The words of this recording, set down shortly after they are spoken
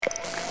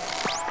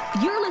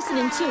You're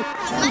listening to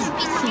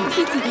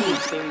CTE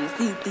Experience.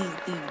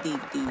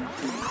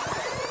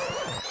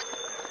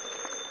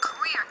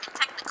 Career and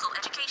Technical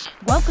Education.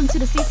 Welcome to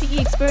the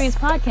CTE Experience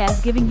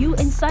podcast, giving you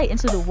insight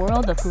into the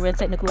world of career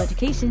technical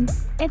education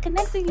and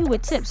connecting you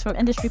with tips from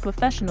industry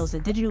professionals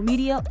in digital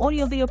media,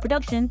 audio-video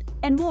production,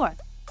 and more.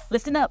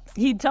 Listen up,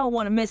 you don't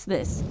want to miss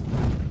this.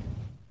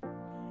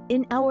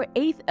 In our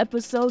 8th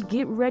episode,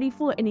 get ready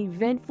for an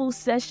eventful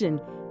session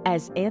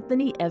as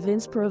Anthony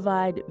Evans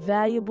provides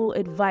valuable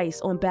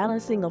advice on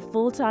balancing a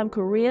full-time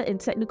career in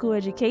technical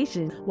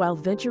education while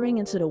venturing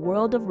into the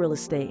world of real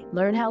estate.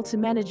 Learn how to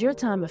manage your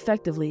time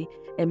effectively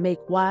and make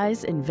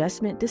wise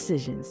investment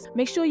decisions.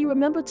 Make sure you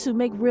remember to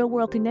make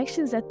real-world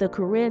connections at the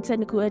Career and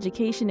Technical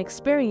Education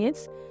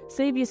Experience.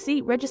 Save your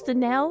seat, register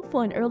now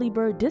for an early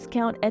bird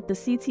discount at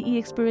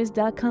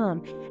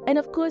thecteexperience.com. And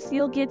of course,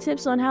 you'll get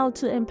tips on how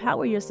to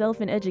empower yourself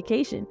in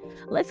education.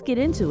 Let's get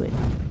into it.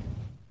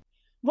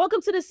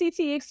 Welcome to the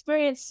CTE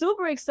Experience.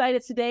 Super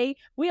excited today.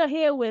 We are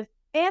here with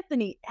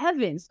Anthony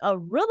Evans, a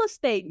real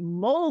estate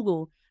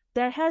mogul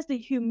that has the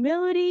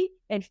humility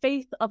and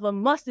faith of a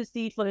mustard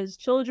seed for his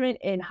children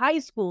in high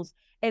schools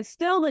and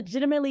still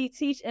legitimately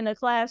teach in a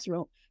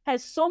classroom.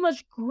 Has so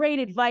much great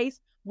advice.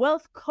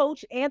 Wealth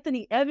coach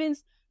Anthony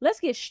Evans. Let's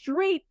get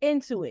straight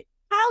into it.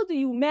 How do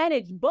you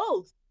manage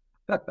both?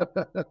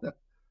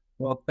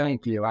 Well,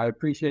 thank you. I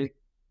appreciate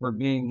for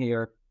being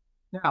here.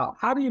 Now,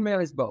 how do you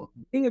manage both?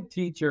 Being a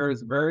teacher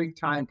is very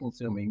time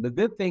consuming. The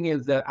good thing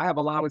is that I have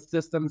a lot of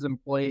systems in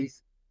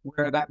place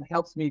where that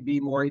helps me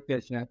be more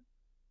efficient,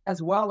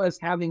 as well as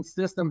having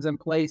systems in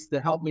place to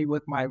help me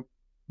with my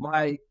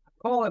I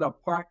call it a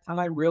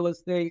part-time real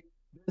estate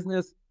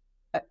business.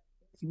 It's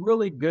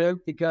really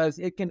good because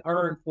it can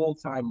earn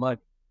full-time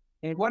money.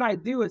 And what I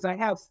do is I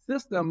have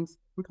systems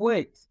in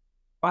place.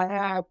 I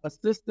have a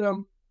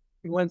system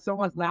when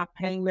someone's not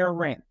paying their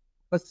rent,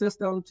 a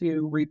system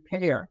to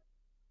repair,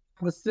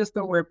 a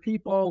system where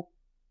people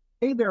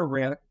pay their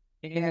rent,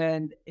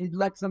 and it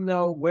lets them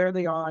know where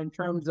they are in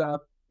terms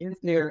of if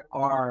there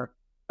are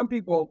some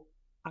people,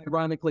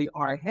 ironically,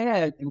 are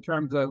ahead in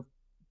terms of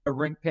the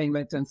rent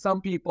payments, and some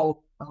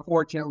people,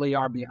 unfortunately,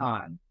 are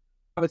behind.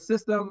 I have a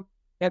system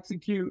to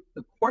execute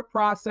the court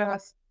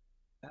process.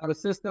 I have a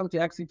system to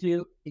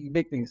execute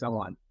evicting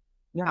someone.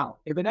 Now,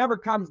 if it ever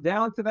comes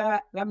down to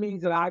that, that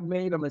means that I've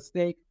made a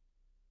mistake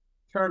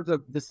in terms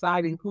of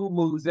deciding who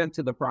moves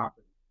into the property.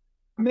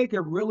 Make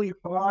it really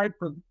hard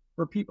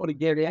for people to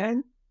get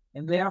in,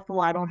 and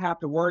therefore I don't have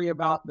to worry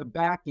about the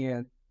back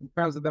end in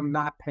terms of them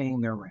not paying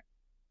their rent.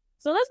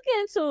 So let's get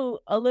into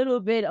a little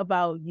bit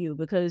about you,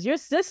 because you're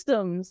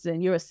systems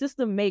and you're a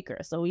system maker.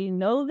 So we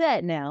know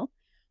that now.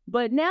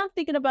 But now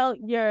thinking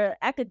about your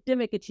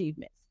academic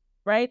achievements,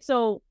 right?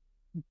 So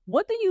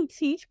what do you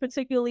teach,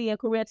 particularly in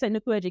career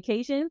technical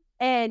education?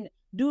 And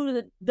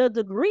do the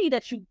degree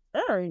that you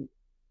earn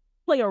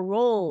play a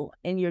role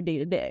in your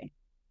day-to-day?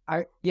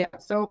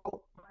 So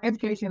my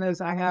education is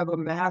I have a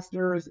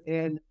master's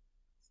in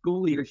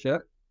school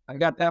leadership. I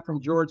got that from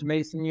George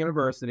Mason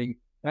University.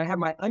 And I have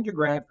my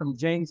undergrad from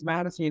James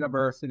Madison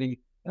University,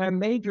 and I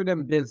majored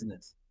in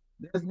business,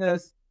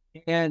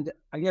 and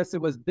I guess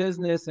it was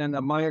business and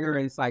a minor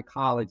in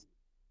psychology.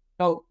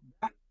 So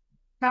that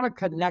kind of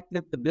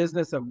connected the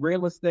business of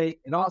real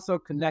estate and also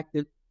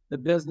connected the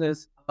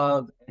business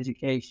of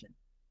education.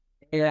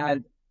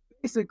 And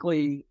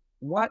basically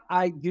what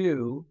I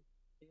do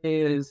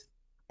is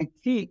I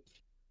teach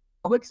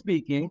public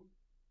speaking,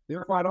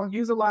 therefore I don't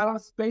use a lot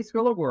of space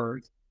full of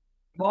words.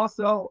 I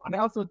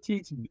also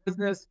teach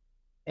business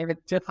and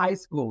to high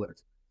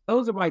schoolers.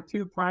 Those are my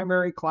two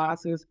primary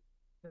classes.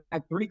 I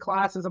have 3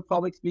 classes of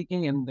public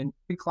speaking and then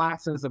 3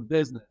 classes of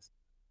business.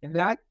 And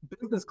that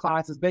business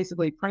class is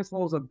basically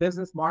principles of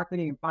business,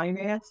 marketing, and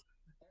finance.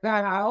 And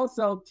I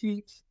also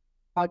teach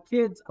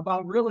kids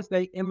about real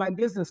estate in my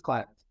business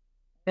class.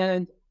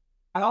 And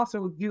I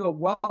also do a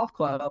wealth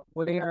club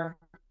where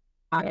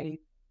I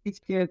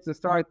teach kids to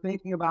start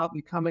thinking about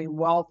becoming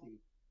wealthy.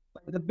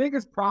 But the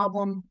biggest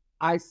problem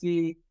I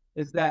see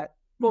is that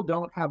people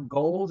don't have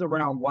goals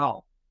around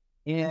wealth.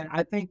 And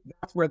I think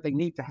that's where they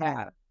need to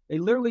have. They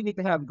literally need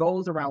to have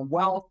goals around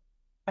wealth,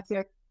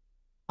 asset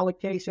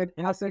allocation,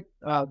 asset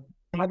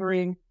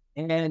gathering,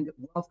 and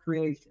wealth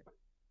creation.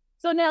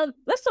 So now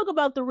let's talk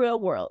about the real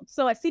world.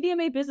 So at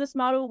CDMA Business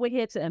Model, we're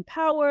here to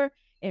empower,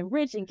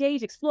 enrich,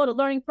 engage, explore the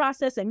learning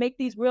process, and make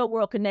these real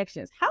world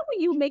connections. How are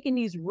you making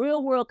these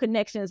real world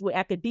connections with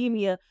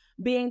academia,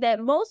 being that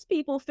most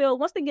people feel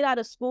once they get out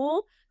of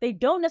school, they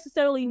don't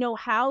necessarily know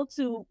how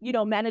to,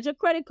 manage a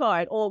credit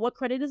card or what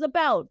credit is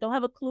about, don't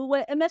have a clue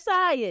what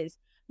MSI is.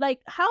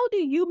 Like, how do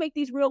you make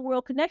these real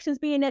world connections,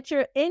 being that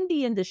you're in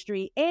the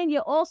industry and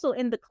you're also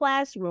in the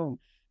classroom?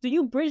 Do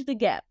you bridge the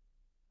gap?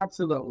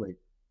 Absolutely.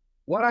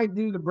 What I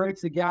do to bridge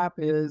the gap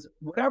is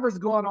whatever's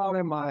going on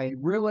in my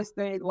real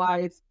estate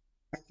life,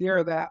 I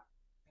share that.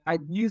 I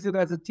use it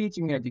as a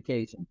teaching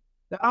education.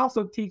 That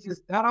also keeps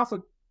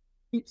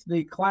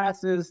the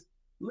classes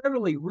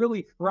literally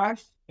really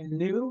fresh and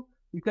new,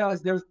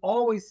 because there's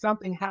always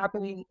something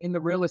happening in the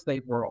real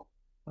estate world.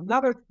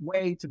 Another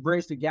way to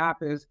bridge the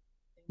gap is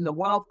in the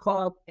Wealth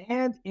Club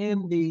and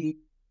in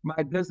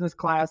my business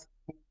class,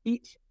 I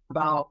teach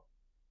about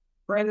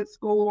credit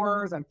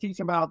scores. I'm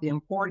teaching about the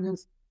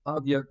importance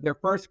of their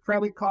first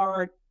credit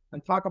card,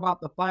 and talk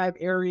about the 5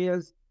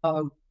 areas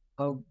of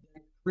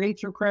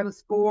create your credit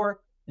score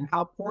and how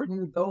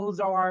important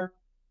those are.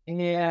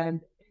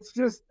 And it's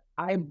just,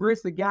 I bridge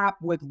the gap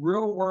with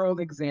real world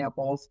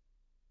examples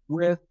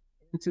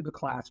into the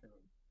classroom.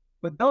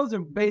 But those are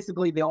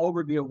basically the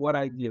overview of what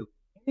I do.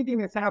 Anything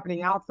that's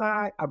happening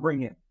outside, I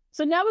bring in.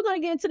 So now we're going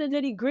to get into the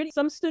nitty gritty.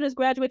 Some students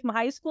graduate from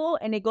high school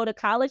and they go to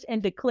college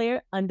and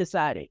declare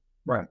undecided.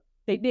 Right.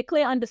 They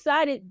declare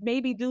undecided,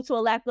 maybe due to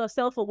a lack of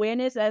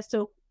self-awareness as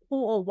to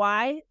who or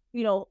why,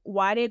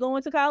 why they're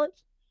going to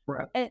college.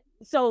 Right. And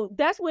so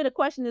that's where the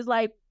question is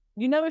like,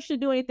 you never should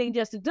do anything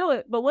just to do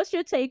it. But what's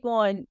your take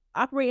on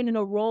operating in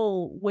a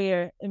role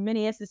where, in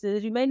many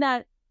instances, you may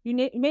not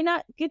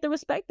get the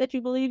respect that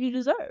you believe you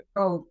deserve?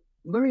 Oh,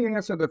 let me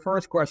answer the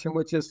first question,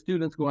 which is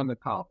students going to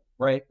college,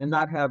 right, and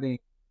not having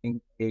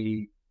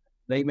they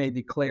may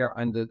declare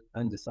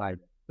undecided.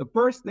 The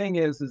first thing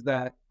is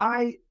that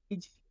I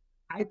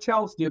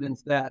tell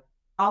students that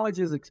college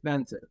is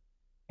expensive,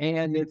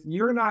 and if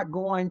you're not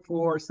going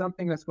for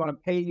something that's going to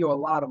pay you a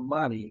lot of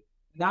money,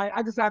 and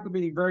I just have to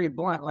be very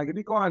blunt. Like if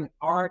you go on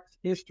arts,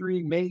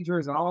 history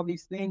majors, and all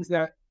these things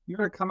that you're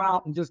going to come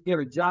out and just get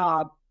a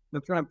job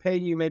that's going to pay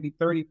you maybe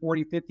 30,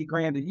 40, 50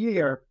 grand a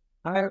year,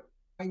 I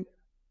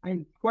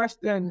ask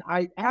them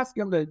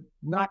to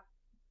not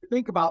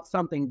think about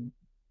something,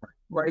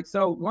 right?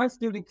 So one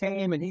student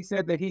came and he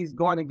said that he's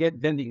going to get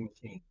vending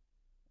machines.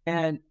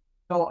 And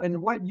so,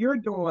 and what you're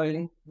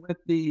doing with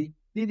the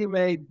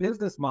CDMA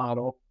business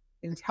model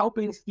is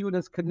helping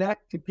students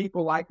connect to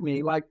people like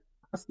me. Like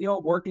I'm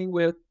still working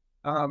with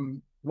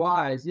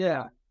Wise,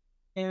 yeah.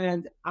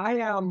 And I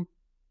am,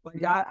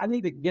 I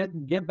need to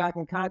get back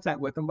in contact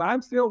with him, but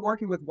I'm still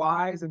working with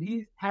Wise, and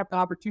he's had the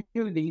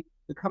opportunity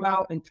to come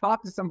out and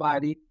talk to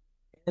somebody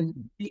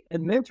and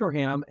mentor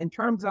him in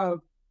terms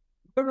of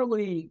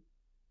literally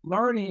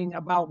learning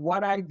about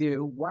what I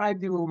do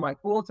in my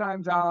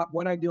full-time job,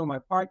 what I do in my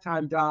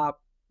part-time job,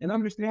 and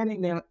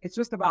understanding that it's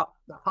just about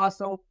the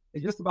hustle.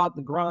 It's just about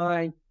the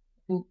grind.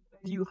 And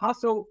you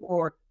hustle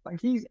for, I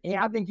think he's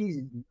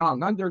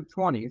young, under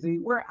 20.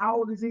 How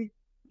old is he?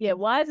 Yeah,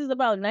 Wise is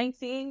about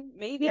 19,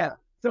 maybe. Yeah.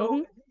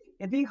 So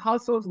if he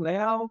hustles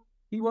now,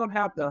 he won't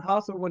have to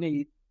hustle when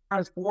he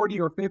turns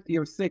 40 or 50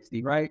 or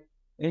 60, right?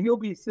 And he'll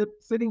be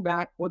sitting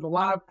back with a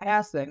lot of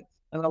assets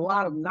and a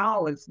lot of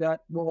knowledge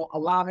that will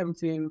allow him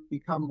to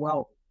become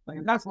wealthy.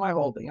 Like, that's my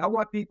whole thing. I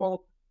want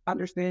people to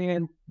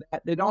understand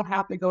that they don't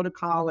have to go to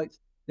college.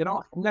 They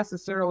don't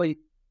necessarily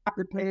have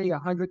to pay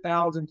 $100,000,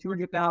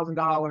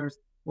 $200,000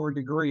 for a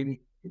degree.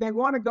 If they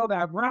want to go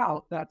that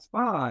route, that's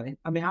fine.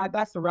 I mean,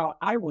 that's the route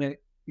I went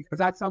because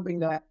that's something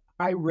that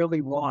I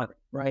really wanted,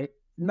 right?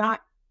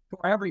 Not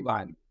for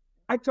everybody.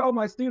 I told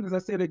my students, I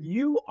said, if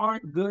you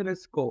aren't good at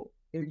school,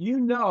 if you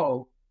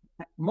know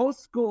that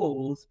most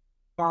schools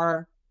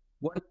are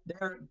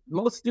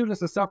most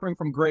students are suffering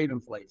from grade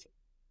inflation.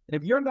 And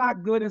if you're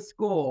not good at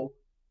school,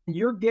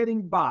 you're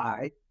getting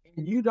by,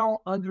 and you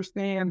don't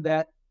understand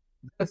that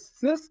the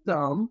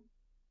system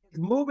is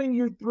moving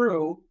you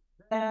through,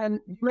 then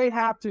you may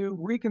have to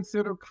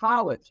reconsider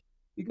college.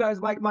 Because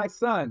like my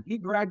son, he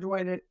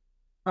graduated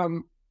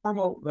from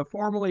the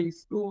formerly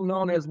school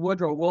known as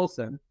Woodrow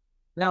Wilson,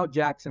 now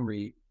Jackson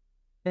Reed.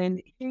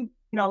 And he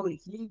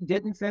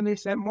didn't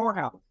finish at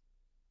Morehouse.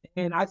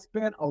 And I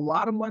spent a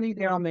lot of money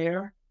down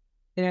there,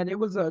 and it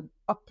was a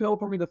uphill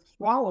for me to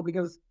swallow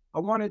because I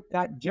wanted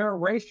that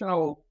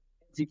generational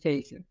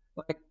education.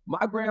 Like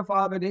my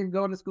grandfather didn't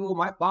go to school,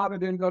 my father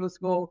didn't go to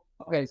school.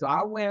 Okay, so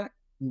I went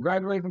and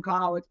graduated from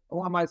college. I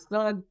want my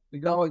son to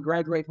go and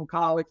graduate from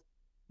college.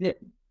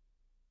 Didn't.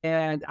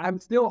 And I'm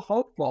still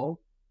hopeful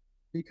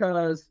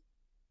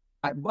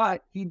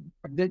but he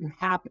didn't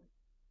happen.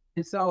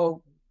 And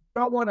so I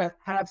don't want to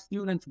have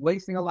students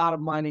wasting a lot of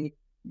money.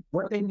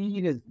 What they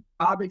need is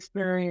job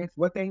experience.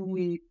 What they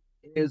need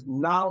is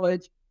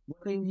knowledge.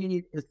 What they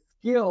need is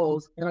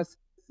skills in a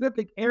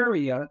specific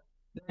area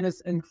that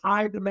is in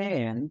high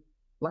demand,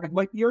 like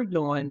what you're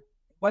doing.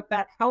 What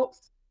that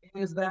helps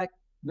is that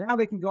now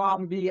they can go out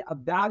and be a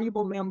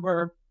valuable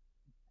member,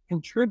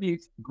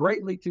 contributes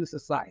greatly to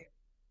society.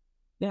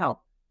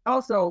 Now,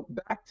 also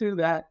back to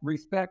that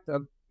respect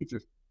of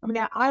teachers. I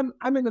mean, I'm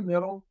in the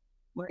middle.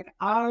 Like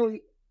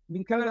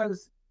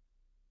because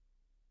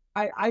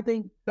I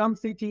think some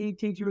CTE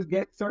teachers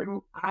get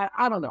certain,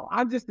 I don't know.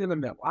 I'm just in the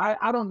middle.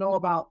 I don't know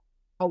about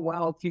how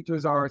well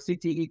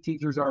CTE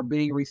teachers are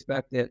being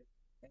respected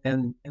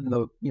and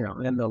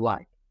the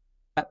like.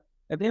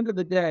 At the end of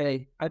the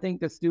day, I think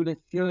the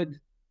students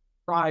should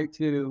try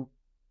to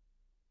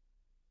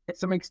get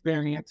some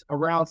experience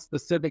around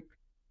specific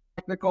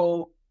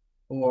technical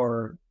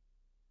or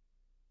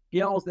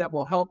skills that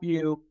will help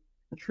you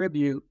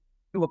contribute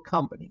to a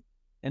company.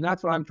 And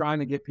that's what I'm trying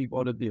to get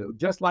people to do,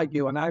 just like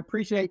you. And I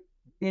appreciate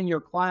in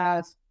your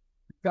class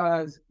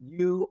because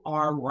you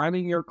are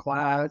running your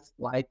class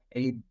like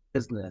a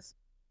business.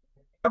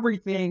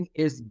 Everything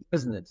is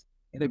business.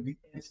 And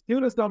if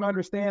students don't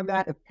understand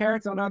that, if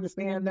parents don't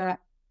understand that,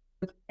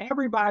 if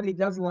everybody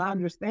doesn't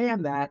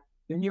understand that,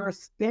 then you're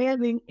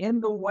standing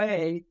in the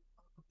way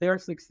of their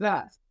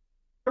success.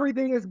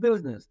 Everything is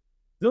business.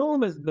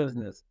 Zoom is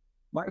business.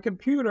 My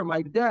computer,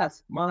 my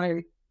desk,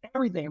 my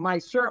everything, my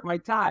shirt, my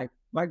tie,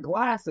 my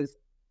glasses,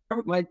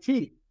 my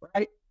teeth,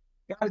 right?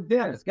 Got a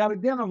dentist, got a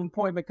dental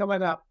appointment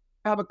coming up,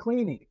 have a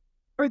cleaning.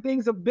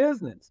 Everything's a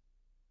business.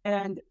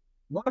 And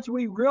once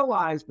we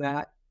realize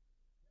that,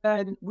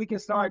 then we can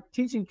start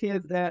teaching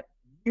kids that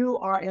you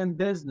are in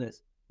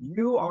business.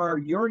 You are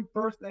your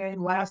first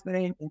name, last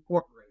name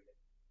incorporated.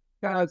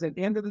 Because at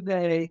the end of the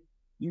day,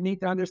 you need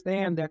to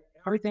understand that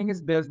everything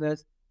is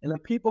business. And the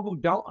people who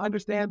don't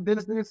understand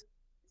business,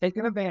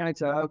 taken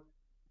advantage of.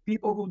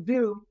 People who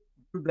do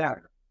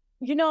better.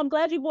 You know, I'm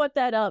glad you brought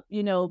that up.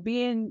 You know,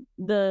 being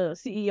the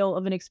CEO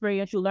of an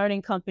experiential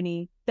learning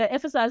company that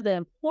emphasized the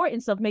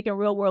importance of making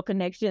real world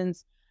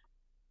connections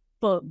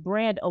for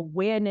brand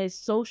awareness,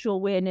 social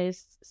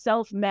awareness,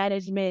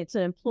 self-management,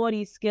 to employ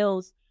these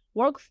skills,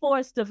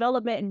 workforce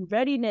development and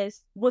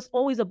readiness was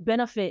always a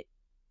benefit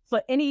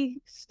for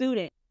any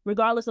student,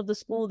 regardless of the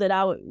school that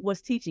I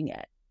was teaching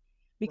at.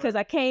 Because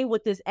I came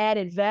with this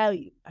added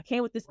value. I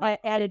came with this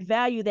added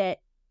value that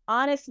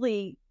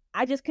honestly,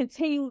 I just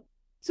continue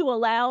to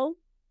allow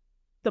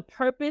the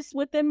purpose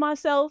within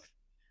myself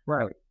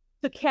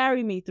to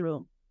carry me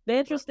through. The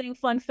interesting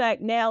fun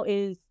fact now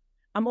is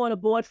I'm on a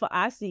board for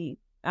IC.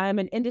 I am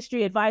an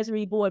industry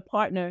advisory board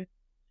partner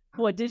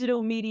for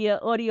digital media,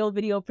 audio,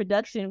 video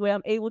production, where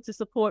I'm able to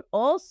support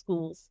all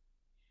schools.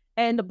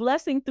 And the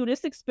blessing through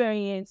this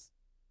experience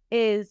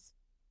is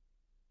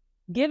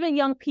giving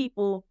young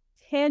people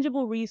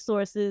tangible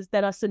resources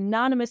that are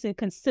synonymous and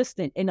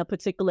consistent in a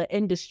particular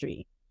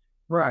industry.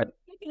 Right.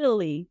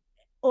 Particularly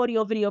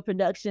audio, video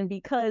production,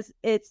 because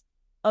it's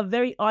a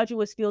very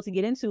arduous field to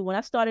get into. When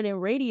I started in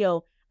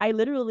radio, I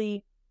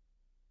literally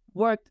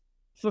worked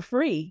for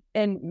free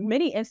in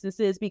many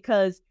instances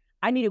because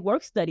I needed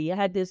work study. I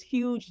had this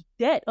huge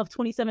debt of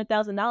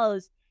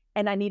 $27,000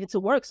 and I needed to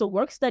work. So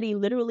work study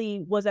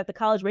literally was at the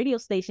college radio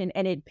station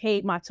and it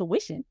paid my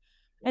tuition.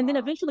 And then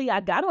eventually I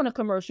got on a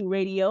commercial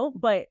radio,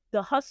 but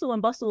the hustle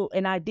and bustle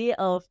and idea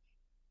of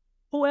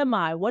who am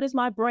I? What is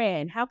my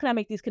brand? How can I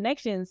make these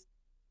connections?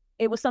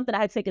 It was something I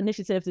had to take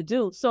initiative to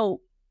do.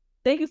 So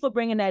thank you for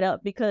bringing that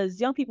up,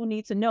 because young people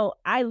need to know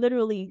I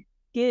literally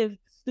give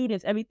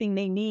students everything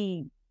they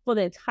need for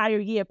the entire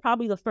year,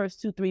 probably the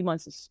first 2-3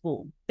 months of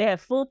school. They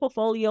have full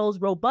portfolios,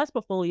 robust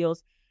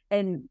portfolios,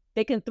 and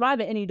they can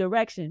thrive in any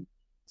direction.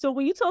 So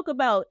when you talk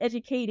about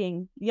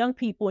educating young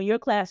people in your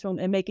classroom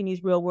and making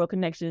these real world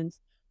connections,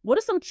 what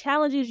are some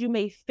challenges you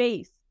may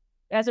face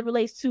as it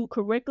relates to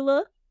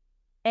curricula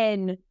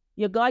and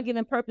your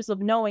God-given purpose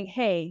of knowing,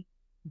 hey,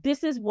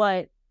 this is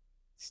what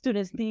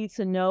students need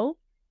to know,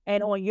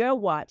 and on your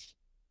watch,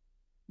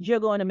 you're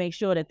going to make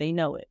sure that they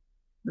know it?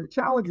 The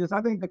challenges,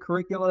 I think the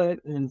curricula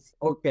is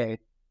okay.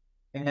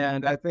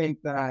 And I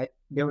think that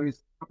there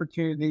is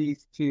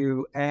opportunities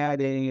to add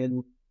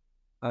in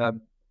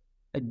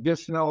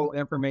additional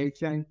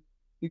information,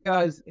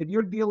 because if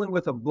you're dealing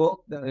with a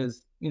book that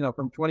is,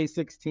 from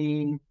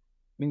 2016,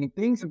 I mean,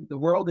 the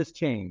world has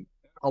changed.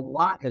 A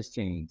lot has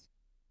changed.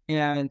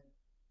 And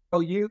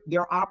so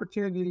there are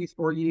opportunities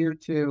for you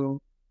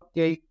to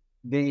update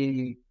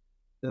the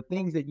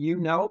things that you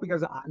know,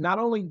 because not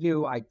only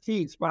do I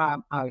teach, but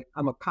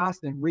I'm a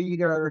constant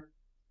reader.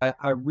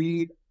 I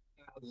read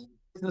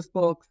business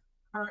books,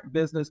 current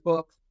business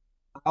books.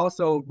 I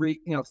also read,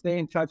 stay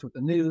in touch with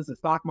the news, the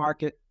stock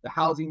market, the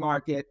housing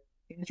market,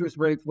 interest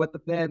rates, what the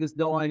Fed is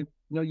doing.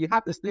 You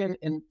have to stay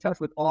in touch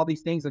with all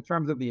these things in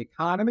terms of the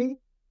economy,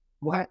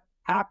 what's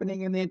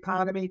happening in the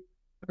economy,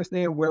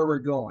 understand where we're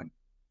going.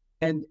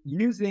 And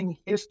using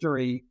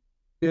history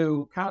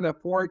to kind of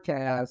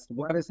forecast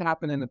what has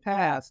happened in the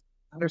past,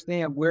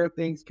 understand where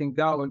things can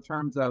go in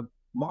terms of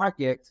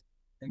markets,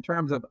 in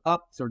terms of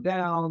ups or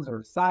downs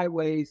or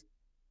sideways,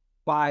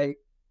 by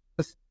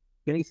just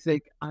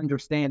basic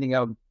understanding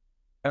of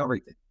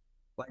everything,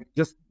 like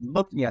just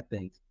looking at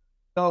things.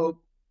 So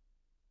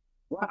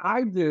what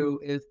I do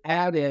is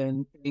add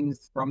in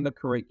things from the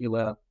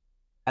curricula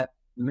that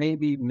may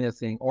be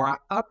missing, or I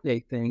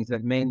update things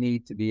that may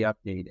need to be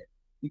updated.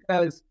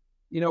 Because,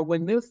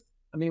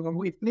 when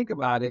we think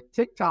about it,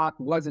 TikTok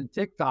wasn't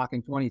TikTok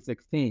in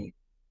 2016.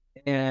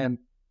 And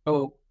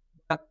so,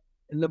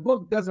 and the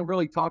book doesn't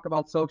really talk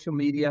about social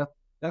media.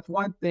 That's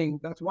one thing.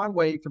 That's one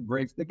way to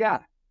bridge the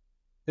gap,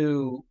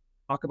 to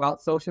talk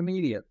about social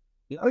media.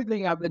 The other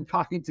thing I've been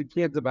talking to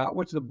kids about,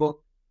 which the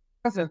book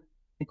doesn't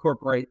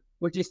incorporate,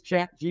 which is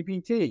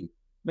ChatGPT. I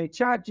mean,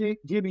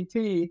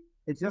 ChatGPT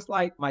is just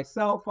like my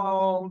cell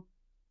phone.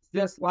 It's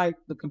just like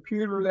the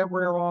computer that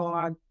we're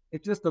on.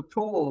 It's just a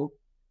tool,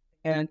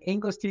 and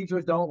English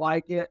teachers don't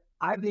like it.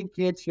 I think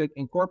kids should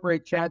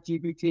incorporate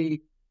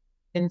ChatGPT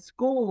in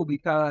school,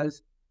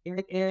 because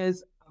it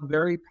is a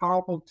very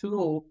powerful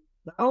tool,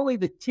 not only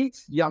to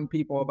teach young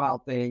people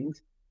about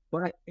things,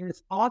 but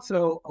it's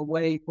also a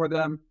way for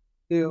them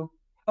to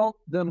help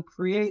them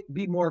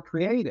be more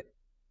creative.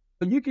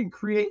 So you can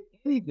create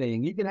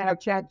anything. You can have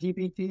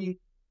ChatGPT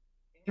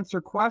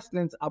answer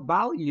questions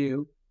about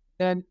you,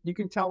 and you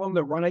can tell them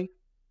to run a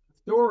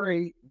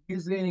story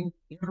using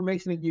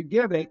information that you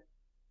give it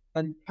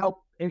and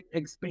help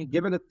explain,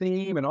 give it a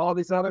theme and all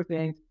these other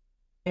things.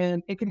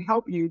 And it can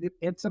help you.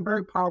 It's a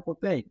very powerful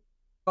thing.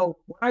 So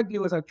what I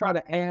do is I try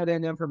to add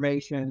in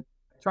information,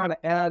 try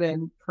to add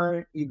in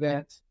current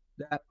events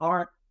that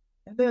aren't,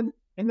 and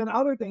then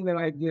other thing that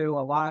I do a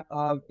lot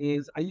of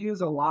is I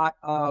use a lot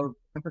of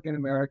African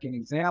American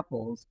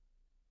examples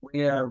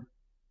where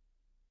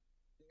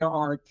there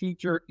are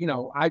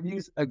I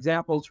use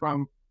examples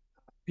from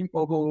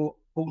people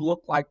who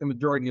look like the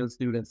majority of the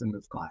students in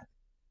this class.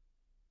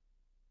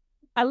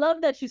 I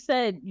love that you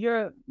said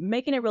you're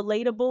making it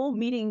relatable,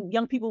 meeting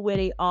young people where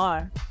they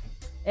are.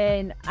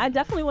 And I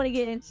definitely want to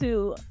get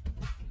into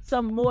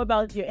some more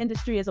about your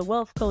industry as a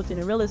wealth coach and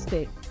in real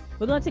estate.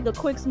 We're going to take a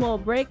quick small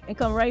break and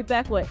come right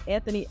back with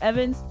Anthony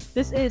Evans.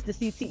 This is the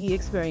CTE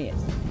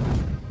Experience.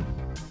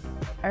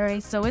 All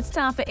right, so it's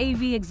time for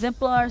AV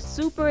Exemplar.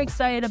 Super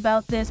excited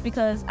about this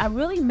because I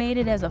really made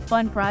it as a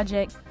fun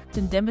project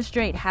to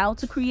demonstrate how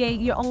to create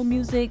your own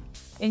music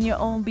and your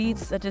own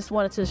beats. I just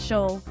wanted to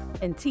show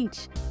and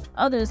teach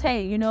others,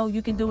 hey,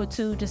 you can do it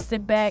too. Just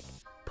sit back,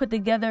 put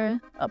together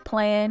a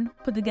plan,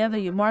 put together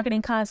your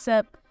marketing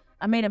concept.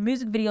 I made a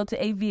music video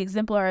to AV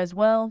Exemplar as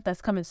well.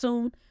 That's coming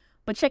soon.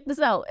 But check this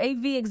out.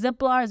 AV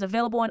Exemplar is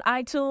available on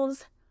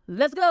iTunes.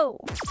 Let's go.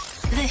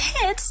 The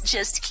hits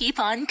just keep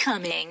on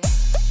coming.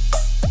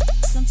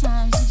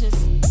 Sometimes you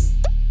just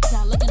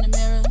gotta look in the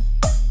mirror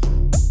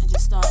and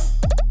just start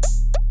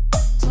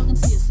talking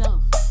to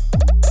yourself.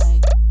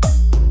 Like,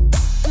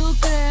 good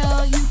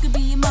girl, you could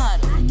be a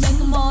model. Make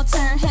them all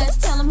turn heads,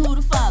 tell them who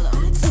to follow.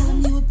 Tell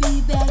them you would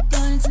be back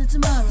down until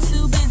tomorrow.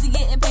 Too busy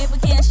getting paper,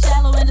 can't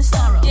shallow in the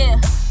sorrow.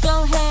 Yeah,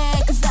 go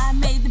ahead, cause I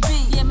made the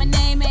beat. Yeah, my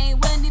name ain't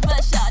Wendy,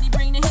 but shawty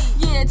bring the heat.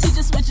 Yeah,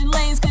 teacher switching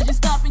lanes cause you're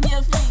stomping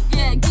your feet.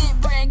 Yeah, get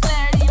brand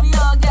clarity, we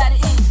all gotta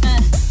eat.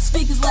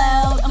 Speakers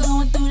loud, I'm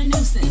going through the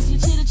nuisance. If you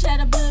chitter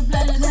chatter, blood,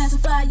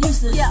 classify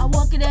useless. Yeah, I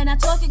walk it and I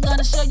talk it,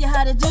 gonna show you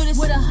how to do this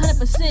with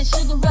 100%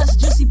 sugar rush,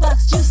 juicy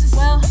box juices.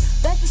 Well,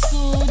 back to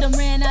school, done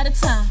ran out of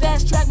time.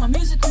 Fast track my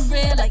music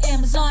career like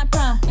Amazon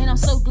Prime. And I'm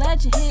so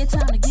glad you're here,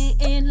 time to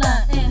get in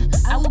line. And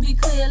I will be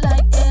clear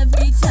like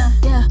every time.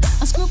 Yeah,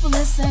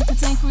 unscrupulous and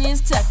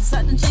cantankerous tactics.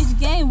 I done changed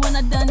the game when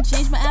I done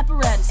changed my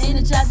apparatus.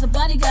 Energize the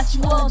body, got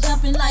you all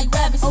jumping like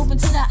rabbits. Open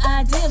to the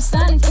idea of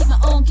signing, keep my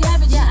own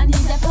cabbage. Yeah, I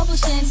need that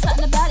publishing,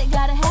 something about it,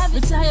 gotta have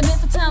it. Retirement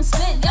for time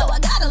spent, yo, I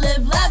gotta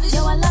live lavish.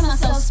 Yo, I love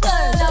myself,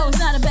 splurge, yo, it's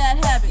not a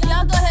bad habit.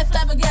 Y'all go ahead,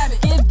 flap a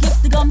gabbit,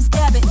 give the gums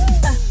gab it.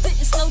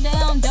 Didn't slow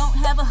down, don't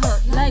have a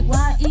hook. Like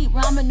why eat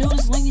ramen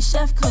noodles when your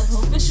chef cooks?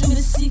 Official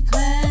Missy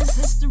class,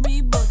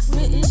 history books.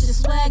 Where is your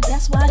swag?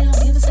 That's why they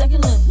don't give a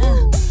second look.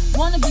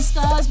 Wanna be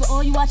stars, but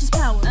all you watch is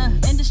power.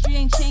 Industry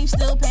ain't changed,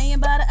 still paying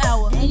by the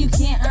hour. And you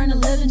can't earn a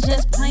living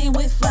just playing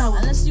with flour.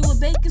 Unless you a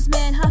baker's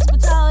man,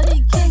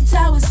 hospitality, cake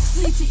towers.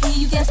 CTE,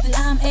 you guessed it,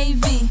 I'm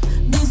AV.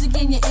 Music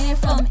in your ear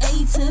from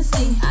A to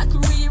Z. I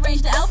could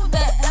rearrange the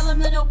alphabet,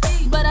 elemental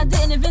P. But I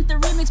didn't invent the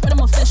remix, but I'm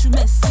official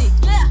Miss C.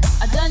 Yeah,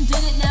 I done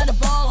did it, now the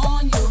ball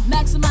on you.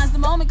 Maximize the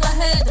moment, go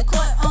ahead, the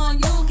court on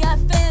you. Got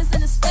fans in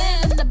the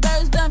stands, the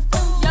birds done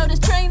flew. Yo, this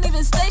train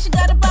leaving station,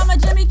 gotta buy my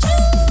Jimmy Choo.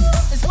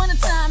 It's winter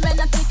time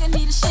and I think I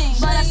need a sheen.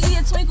 But I see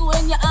a twinkle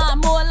in your eye,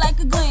 more like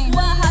a gleam.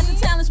 Why hide your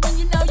talents when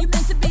you know you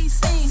meant to be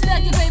seen?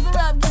 Stack your paper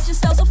up, get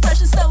yourself so fresh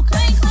and so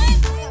clean, clean.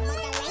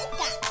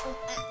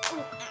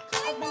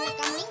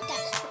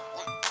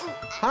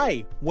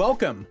 Hi,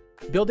 welcome.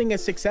 Building a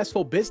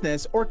successful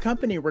business or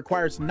company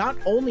requires not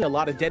only a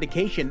lot of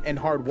dedication and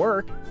hard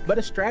work, but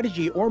a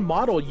strategy or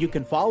model you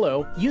can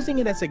follow, using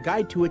it as a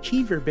guide to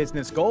achieve your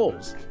business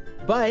goals.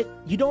 But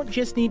you don't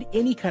just need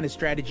any kind of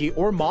strategy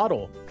or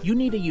model. You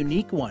need a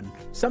unique one,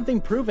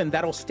 something proven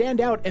that'll stand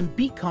out and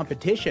beat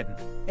competition.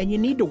 And you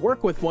need to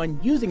work with one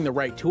using the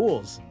right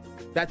tools.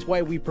 That's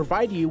why we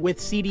provide you with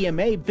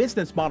CDMA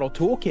Business Model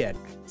Toolkit.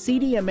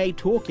 CDMA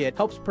Toolkit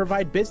helps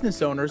provide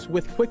business owners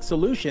with quick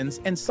solutions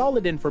and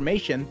solid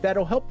information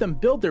that'll help them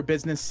build their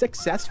business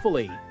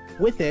successfully.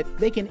 With it,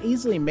 they can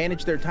easily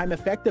manage their time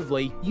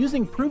effectively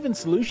using proven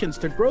solutions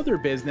to grow their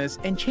business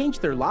and change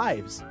their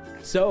lives.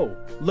 So,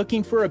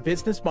 looking for a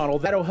business model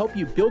that'll help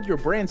you build your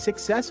brand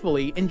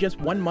successfully in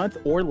just 1 month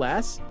or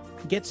less?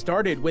 Get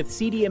started with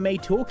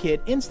CDMA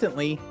Toolkit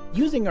instantly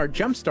using our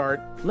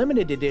Jumpstart,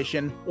 Limited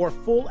Edition, or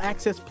Full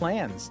Access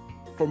plans.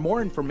 For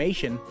more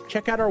information,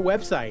 check out our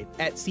website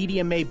at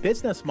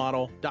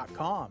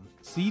cdmabusinessmodel.com.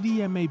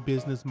 CDMA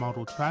Business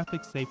Model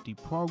Traffic Safety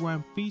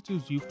Program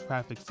features Youth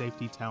Traffic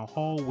Safety Town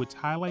Hall, which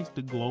highlights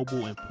the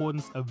global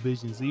importance of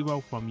Vision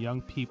Zero from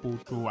young people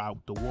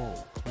throughout the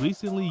world.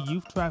 Recently,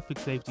 Youth Traffic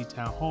Safety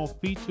Town Hall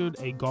featured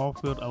a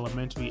Garfield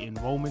Elementary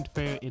enrollment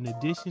fair in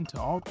addition to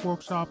art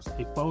workshops,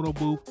 a photo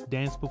booth,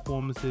 dance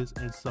performances,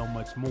 and so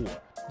much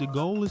more. The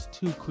goal is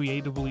to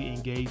creatively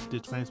engage the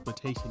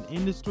transportation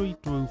industry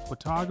through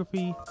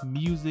photography,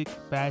 music,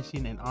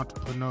 fashion, and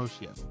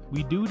entrepreneurship.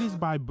 We do this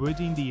by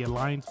bridging the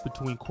alliance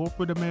between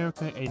corporate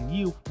America and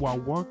youth while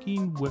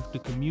working with the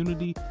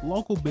community,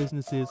 local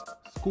businesses,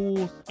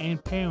 schools,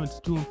 and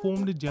parents to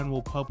inform the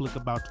general public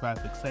about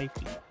traffic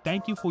safety.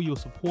 Thank you for your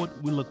support.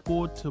 We look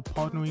forward to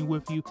partnering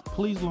with you.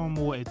 Please learn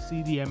more at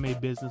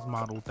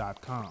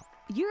cdmabusinessmodel.com.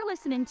 You're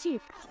listening to.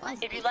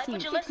 If you like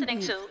what you're listening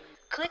to,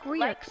 click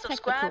like,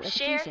 subscribe,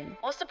 share,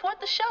 or support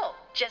the show.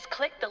 Just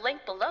click the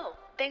link below.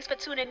 Thanks for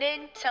tuning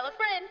in. Tell a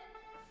friend.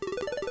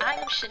 I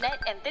am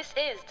Shanette, and this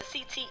is the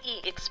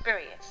CTE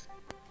Experience.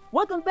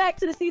 Welcome back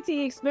to the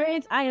CTE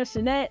Experience. I am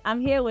Shanette.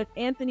 I'm here with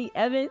Anthony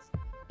Evans,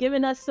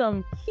 giving us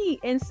some key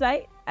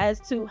insight as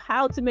to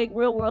how to make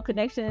real-world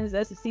connections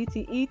as a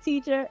CTE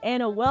teacher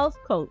and a wealth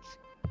coach.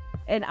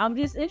 And I'm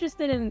just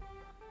interested in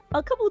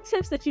a couple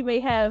tips that you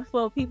may have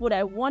for people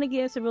that want to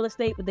get into real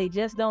estate, but they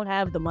just don't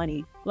have the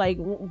money. Like,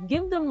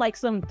 give them like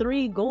some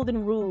 3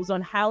 golden rules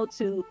on how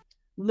to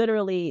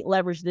literally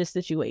leverage this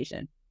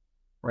situation.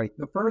 Right.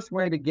 The first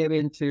way to get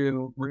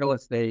into real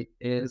estate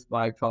is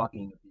by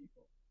talking to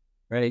people,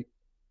 right?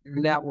 Your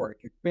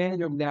network, expand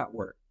your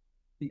network.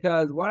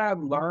 Because what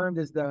I've learned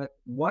is that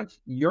once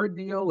your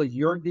deal is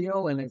your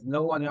deal and it's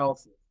no one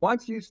else's,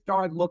 once you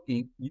start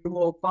looking, you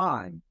will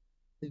find.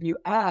 If you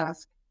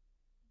ask,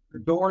 the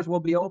doors will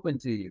be open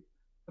to you.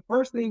 The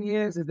first thing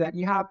is that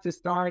you have to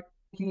start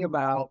thinking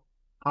about,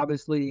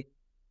 obviously,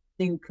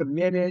 being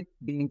committed,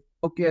 being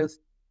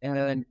focused,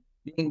 and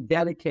being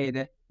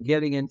dedicated,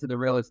 getting into the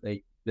real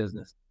estate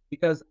business.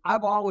 Because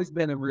I've always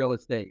been in real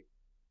estate.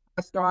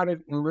 I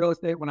started in real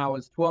estate when I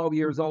was 12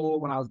 years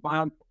old, when I was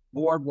buying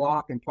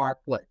Boardwalk and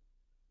Park Place.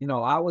 You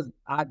know,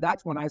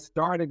 that's when I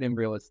started in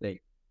real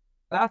estate.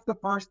 That's the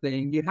first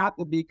thing. You have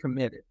to be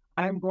committed.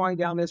 I'm going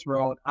down this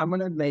road. I'm going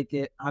to make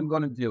it. I'm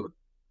going to do it.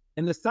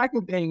 And the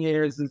second thing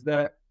is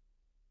that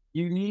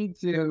you need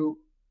to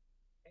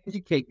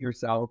educate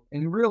yourself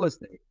in real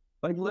estate,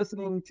 like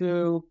listening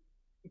to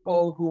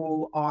people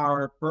who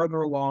are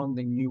further along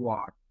than you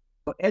are.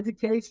 So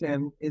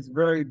education is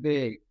very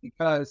big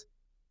because at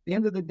the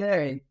end of the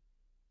day,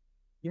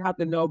 you have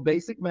to know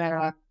basic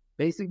math,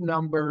 basic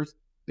numbers,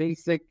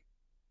 basic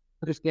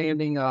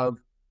understanding of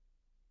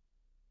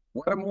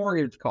what a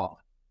mortgage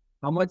costs,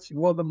 how much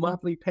will the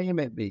monthly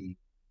payment be,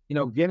 you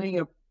know, getting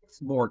a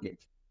fixed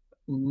mortgage.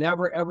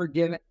 Never ever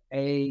get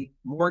a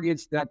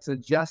mortgage that's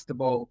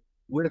adjustable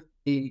with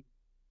the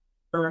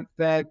current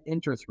Fed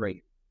interest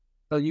rate.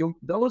 So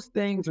those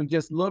things are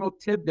just little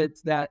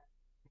tidbits that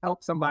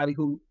help somebody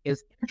who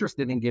is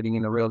interested in getting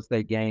in the real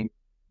estate game,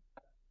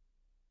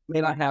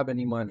 may not have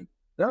any money.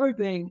 The other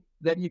thing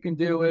that you can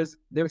do is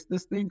there's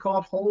this thing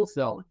called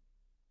wholesaling.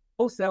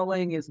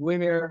 Wholesaling is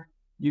where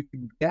you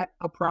can get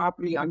a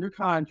property under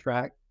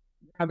contract,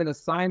 have an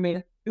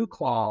assignment to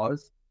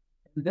clause,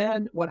 and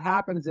then what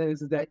happens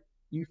is that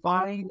you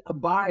find a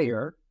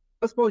buyer.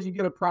 Let's suppose you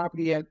get a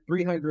property at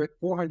 $300,000,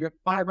 $400,000,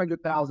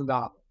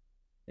 $500,000,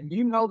 and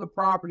you know the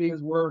property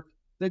is worth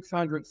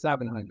 $600,000,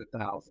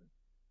 $700,000.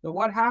 So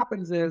what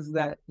happens is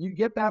that you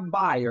get that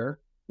buyer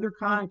under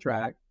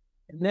contract,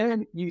 and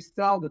then you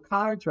sell the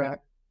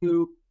contract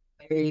to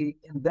a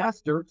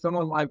investor,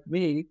 someone like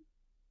me.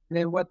 And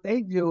then what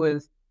they do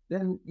is,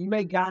 then you may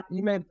have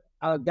gotten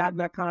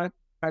that contract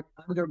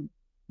you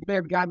may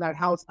have gotten that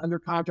house under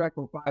contract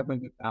for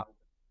 $500,000.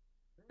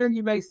 Then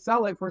you may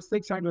sell it for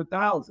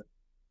 $600,000.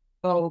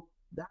 So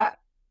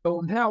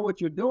now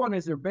what you're doing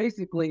is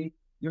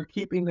you're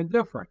keeping the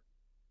difference.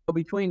 So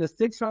between the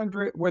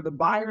 600 where the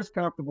buyer's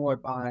comfortable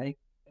with buying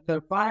and the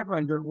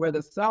 500 where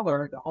the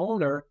seller, the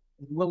owner,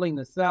 is willing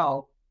to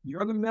sell,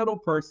 you're the middle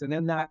person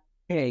in that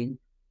chain,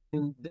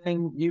 and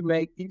then you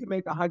can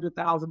make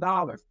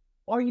 $100,000.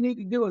 All you need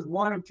to do is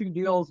 1 or 2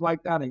 deals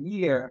like that a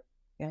year,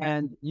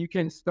 and you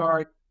can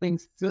start putting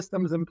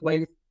systems in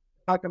place.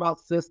 Talk about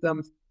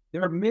systems.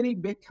 There are many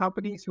big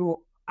companies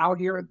who out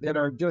here that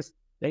are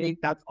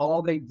that's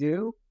all they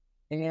do.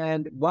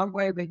 And one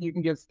way that you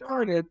can get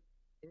started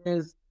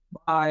is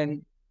by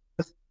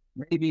just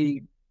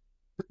maybe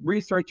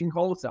researching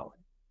wholesaling,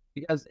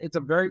 because it's a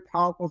very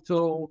powerful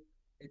tool.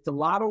 It's a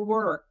lot of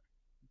work,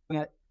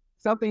 but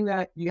something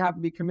that you have to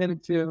be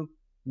committed to.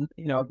 You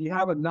know, if you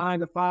have a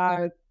 9 to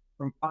 5,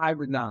 from 5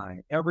 to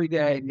 9 every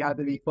day, you have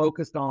to be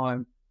focused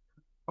on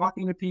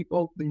talking to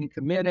people, being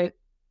committed,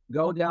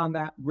 go down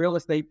that real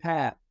estate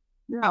path.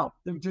 Now,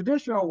 the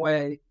traditional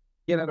way to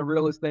get into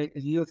real estate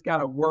is you just got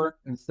to work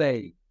and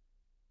save.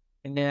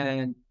 And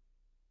then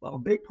a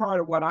big part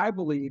of what I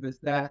believe is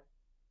that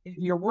if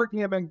you're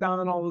working at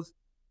McDonald's,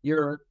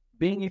 you're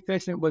being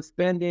efficient with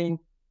spending,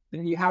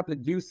 then you have to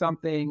do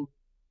something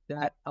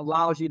that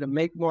allows you to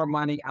make more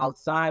money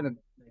outside of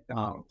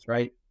McDonald's,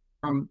 right?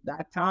 From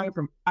that time,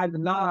 from 5 to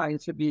 9,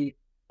 it should be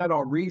set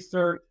on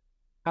research,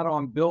 set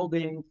on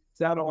building,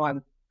 set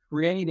on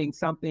creating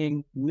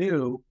something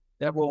new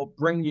that will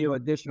bring you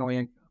additional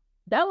income.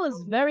 That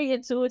was very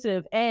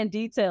intuitive and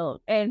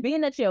detailed. And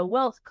being that you're a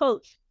wealth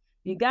coach,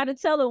 you got to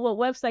tell them what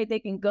website they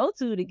can go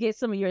to get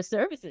some of your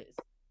services.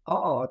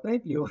 Oh,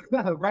 thank you.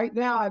 Right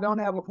now, I don't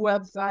have a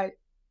website.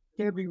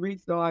 Can be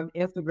reached on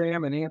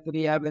Instagram and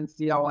Anthony Evans,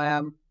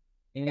 CLM.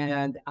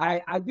 And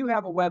I do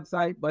have a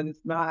website, but it's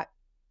not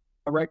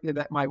directed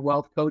at my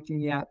wealth coaching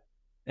yet.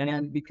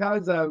 And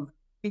because of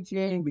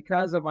teaching,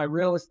 because of my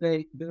real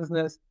estate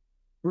business,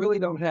 really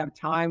don't have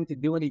time to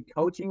do any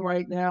coaching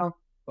right now,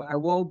 but I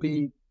will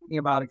be thinking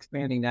about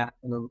expanding that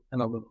in a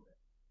little bit.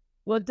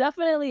 Well,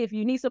 definitely, if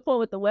you need support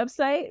with the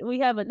website, we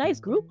have a nice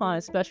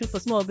Groupon special for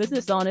small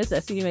business owners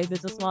at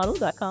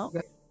cdmabusinessmodel.com.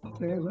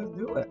 Okay, let's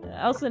do it.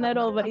 I'll send that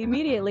over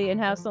immediately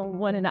and have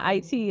someone in the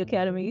IT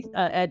Academy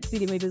at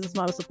CDMA Business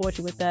Model support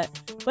you with that.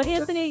 But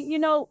Anthony,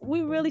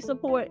 we really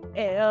support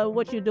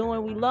what you're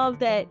doing. We love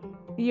that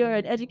you're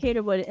an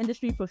educator, but an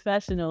industry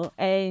professional,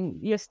 and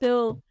you're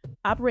still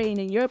operating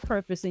in your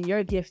purpose and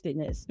your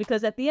giftedness.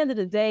 Because at the end of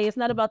the day, it's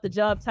not about the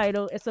job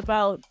title. It's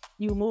about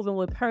you moving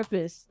with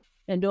purpose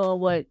and doing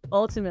what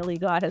ultimately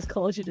God has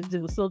called you to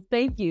do. So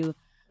thank you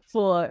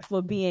for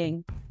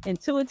being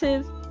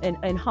intuitive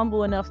and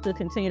humble enough to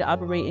continue to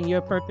operate in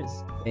your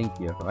purpose. Thank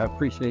you. I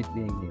appreciate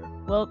being here.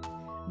 Well,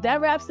 that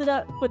wraps it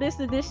up for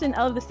this edition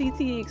of the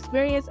CTE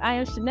Experience. I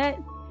am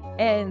Shanette,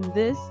 and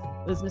this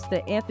was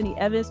Mr. Anthony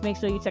Evans. Make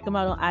sure you check him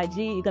out on IG.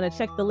 You're going to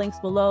check the links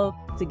below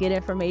to get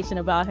information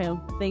about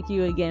him. Thank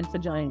you again for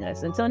joining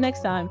us. Until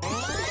next time.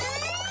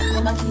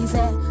 Where my keys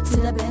at? To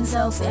the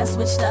Benzo. Say I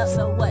switched up,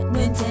 so what?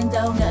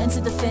 Nintendo, nothing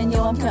to defend,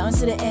 yo, I'm counting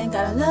to the end.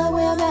 Gotta love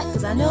where I'm at,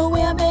 cause I know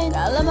where I've been.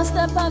 Gotta love my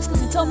step-pops,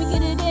 cause he told me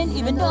get it in.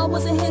 Even though it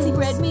wasn't his, he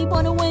bred me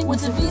born to win. Went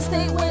to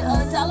V-State with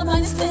 $1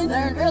 minus 10.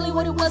 Learned early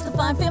what it was to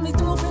find family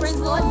through friends,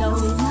 Lord knows.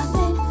 Did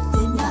nothing,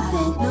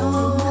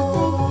 no.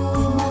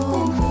 Did nothing.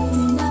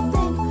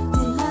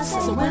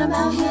 So when I'm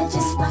out here,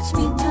 just watch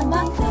me do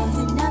my thing.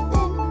 Did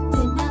nothing,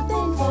 did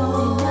nothing, did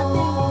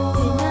nothing.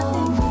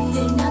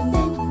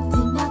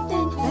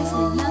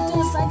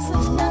 Like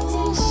some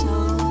nothing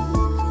show,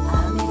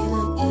 I make it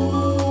look easy.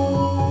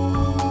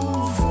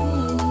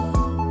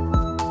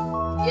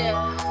 Yeah,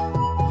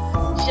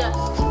 just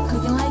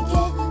cooking like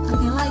it,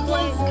 cooking like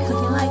it,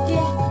 cooking like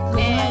it,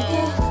 cooking like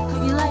it,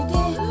 cooking like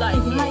it,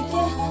 cooking like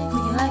it,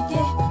 cooking like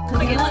it,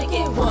 cooking like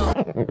it, whoa.